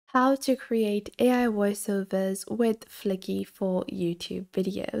How to create AI voiceovers with Fliki for YouTube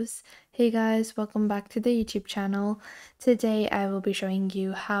videos. Hey guys, welcome back to the YouTube channel. Today I will be showing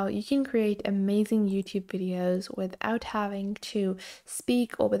you how you can create amazing YouTube videos without having to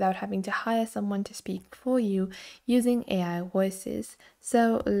speak or without having to hire someone to speak for you using AI voices.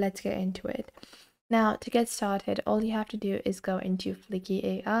 So let's get into it. Now, to get started, all you have to do is go into Fliki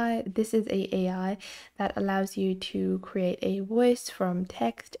AI. This is a AI that allows you to create a voice from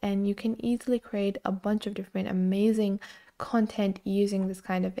text, and you can easily create a bunch of different amazing content using this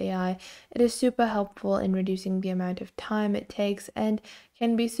kind of AI. It is super helpful in reducing the amount of time it takes and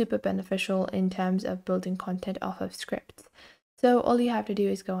can be super beneficial in terms of building content off of scripts. So all you have to do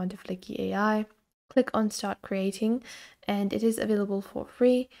is go onto Fliki AI, click on Start Creating, and it is available for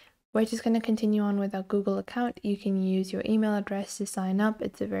free. We're just going to continue on with our Google account. You can use your email address to sign up.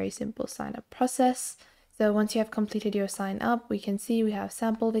 It's a very simple sign up process. So once you have completed your sign up, we can see we have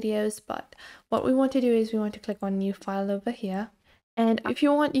sample videos, but what we want to do is we want to click on new file over here. And if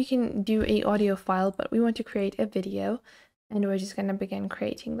you want, you can do a audio file, but we want to create a video, and we're just going to begin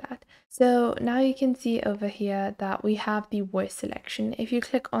creating that. So now you can see over here that we have the voice selection. If you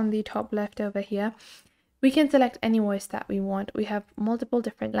click on the top left over here, we can select any voice that we want. We have multiple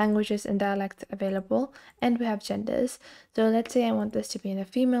different languages and dialects available, and we have genders. So let's say I want this to be in a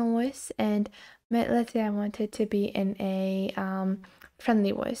female voice, and let's say I want it to be in a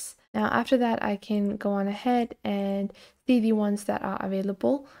friendly voice. Now after that, I can go on ahead and see the ones that are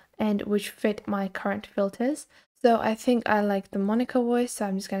available and which fit my current filters. So I think I like the Monica voice, so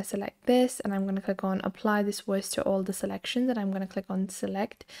I'm just going to select this, and I'm going to click on apply this voice to all the selections, and I'm going to click on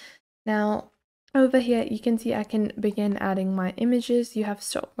select. Now over here, you can see I can begin adding my images. You have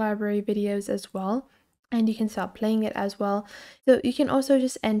stock library videos as well, and you can start playing it as well. So you can also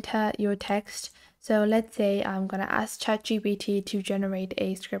just enter your text. So let's say I'm going to ask ChatGPT to generate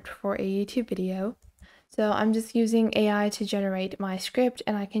a script for a YouTube video. So I'm just using AI to generate my script,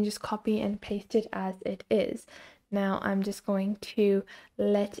 and I can just copy and paste it as it is. Now I'm just going to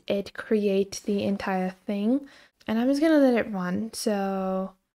let it create the entire thing, and I'm just going to let it run.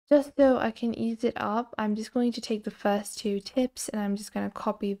 So just so I can ease it up, I'm just going to take the first two tips and I'm just going to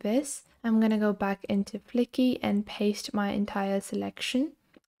copy this. I'm going to go back into Fliki and paste my entire selection.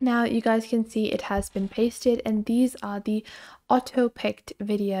 Now you guys can see it has been pasted, and these are the auto-picked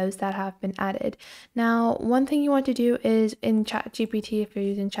videos that have been added. Now one thing you want to do is in ChatGPT, if you're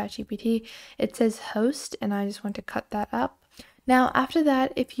using ChatGPT, it says host, and I just want to cut that up. Now after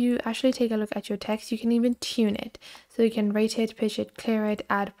that, if you actually take a look at your text, you can even tune it. So you can rate it, pitch it, clear it,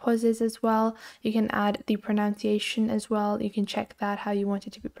 add pauses as well. You can add the pronunciation as well. You can check that, how you want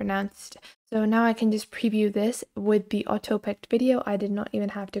it to be pronounced. So now I can just preview this with the auto-picked video. I did not even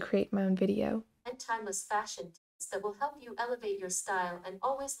have to create my own video. And timeless fashion tips that will help you elevate your style and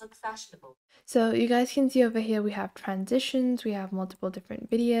always look fashionable. So you guys can see over here we have transitions, we have multiple different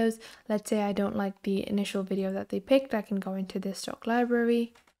videos. Let's say I don't like the initial video that they picked, I can go into this stock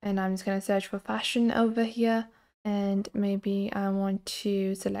library, and I'm just going to search for fashion over here, and maybe I want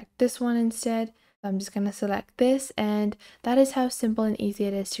to select this one instead. I'm just going to select this, and that is how simple and easy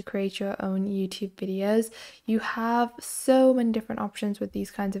it is to create your own YouTube videos. You have so many different options with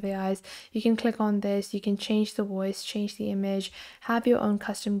these kinds of AIs. You can click on this, you can change the voice, change the image, have your own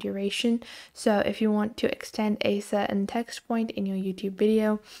custom duration. So if you want to extend a certain text point in your YouTube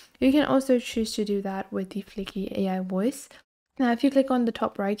video, you can also choose to do that with the Fliki AI voice. Now, if you click on the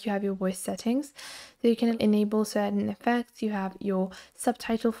top right, you have your voice settings. So you can enable certain effects. You have your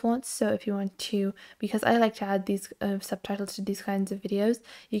subtitle fonts. So if you want to, because I like to add these subtitles to these kinds of videos,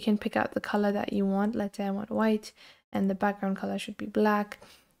 you can pick out the color that you want. Let's say I want white, and the background color should be black.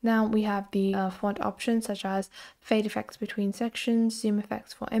 Now we have the font options such as fade effects between sections, zoom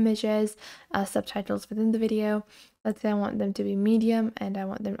effects for images, subtitles within the video. Let's say I want them to be medium and I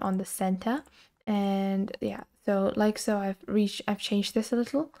want them on the center. And yeah, so I've changed this a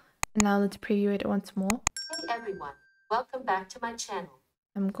little, and now let's preview it once more. Hey everyone, welcome back to my channel.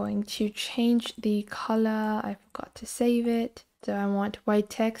 I'm going to change the color. I forgot to save it, so I want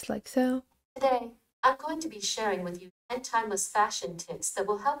white text like so. Today, I'm going to be sharing with you 10 timeless fashion tips that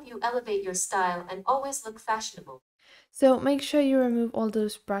will help you elevate your style and always look fashionable. So make sure you remove all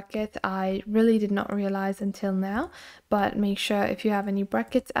those brackets. I really did not realize until now, but make sure if you have any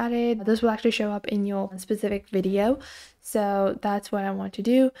brackets added, those will actually show up in your specific video. So that's what I want to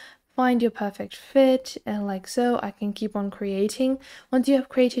do. Find your perfect fit, and like so I can keep on creating. Once you have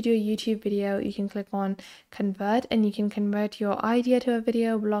created your YouTube video, you can click on convert, and you can convert your idea to a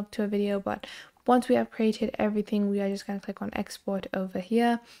video, blog to a video, but once we have created everything, we are just going to click on export over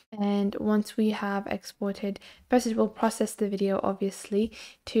here. And once we have exported, first it will process the video obviously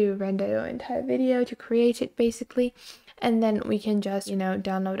to render your entire video, to create it basically. And then we can just,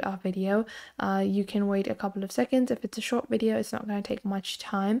 download our video. You can wait a couple of seconds. If it's a short video, it's not going to take much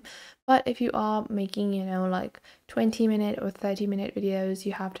time. But if you are making, like 20-minute or 30-minute videos,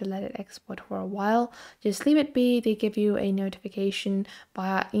 you have to let it export for a while. Just leave it be. They give you a notification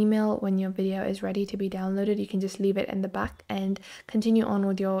via email when your video is ready to be downloaded. You can just leave it in the back and continue on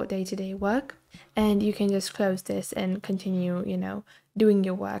with your day-to-day work. And you can just close this and continue, doing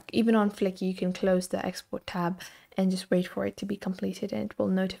your work. Even on Fliki, you can close the export tab and just wait for it to be completed, and it will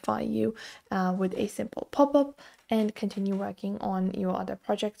notify you with a simple pop-up, and continue working on your other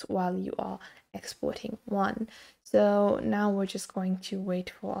projects while you are exporting one. So now we're just going to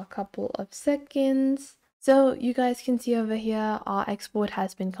wait for a couple of seconds. So you guys can see over here our export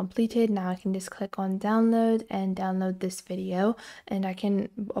has been completed. Now I can just click on download and download this video, and I can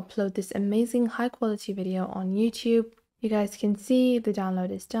upload this amazing high quality video on YouTube. You guys can see the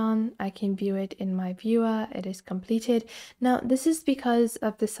download is done. I can view it in my viewer. It is completed. Now, this is because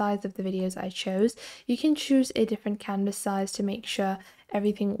of the size of the videos I chose. You can choose a different canvas size to make sure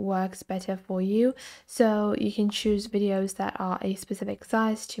everything works better for you. So you can choose videos that are a specific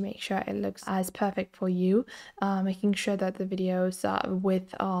size to make sure it looks as perfect for you, making sure that the videos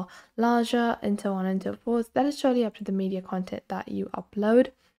width are larger, and so on and so forth. That is totally up to the media content that you upload.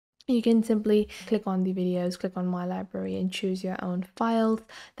 You can simply click on the videos, click on my library, and choose your own files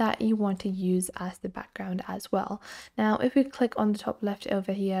that you want to use as the background as well. Now, if we click on the top left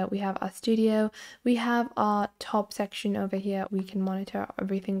over here, we have our studio. We have our top section over here. We can monitor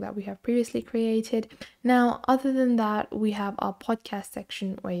everything that we have previously created. Now, other than that, we have our podcast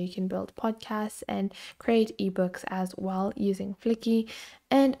section where you can build podcasts and create ebooks as well using Fliki.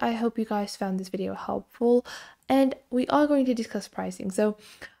 And I hope you guys found this video helpful. And we are going to discuss pricing. So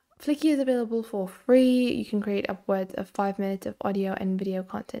Fliki is available for free. You can create upwards of 5 minutes of audio and video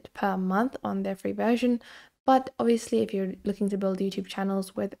content per month on their free version. But obviously, if you're looking to build YouTube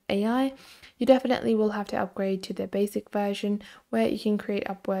channels with AI, you definitely will have to upgrade to the basic version, where you can create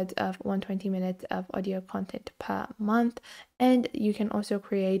upwards of 120 minutes of audio content per month. And you can also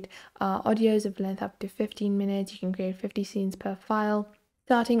create audios of length up to 15 minutes. You can create 50 scenes per file,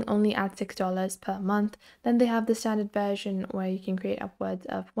 starting only at $6 per month. Then they have the standard version where you can create upwards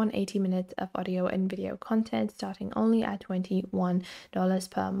of 180 minutes of audio and video content, starting only at $21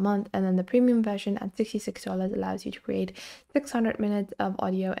 per month. And then the premium version at $66 allows you to create 600 minutes of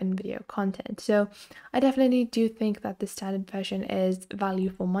audio and video content. So I definitely do think that the standard version is value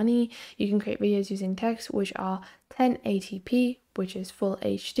for money. You can create videos using text, which are 1080p, which is full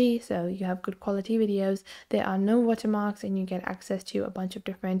HD, so you have good quality videos. There are no watermarks, and you get access to a bunch of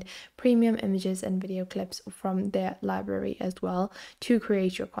different premium images and video clips from their library as well to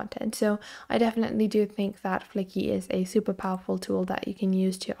create your content. So I definitely do think that Fliki is a super powerful tool that you can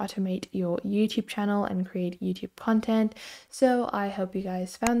use to automate your YouTube channel and create YouTube content. So I hope you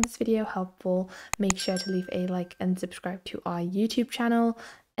guys found this video helpful. Make sure to leave a like and subscribe to our YouTube channel,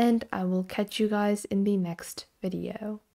 and I will catch you guys in the next video.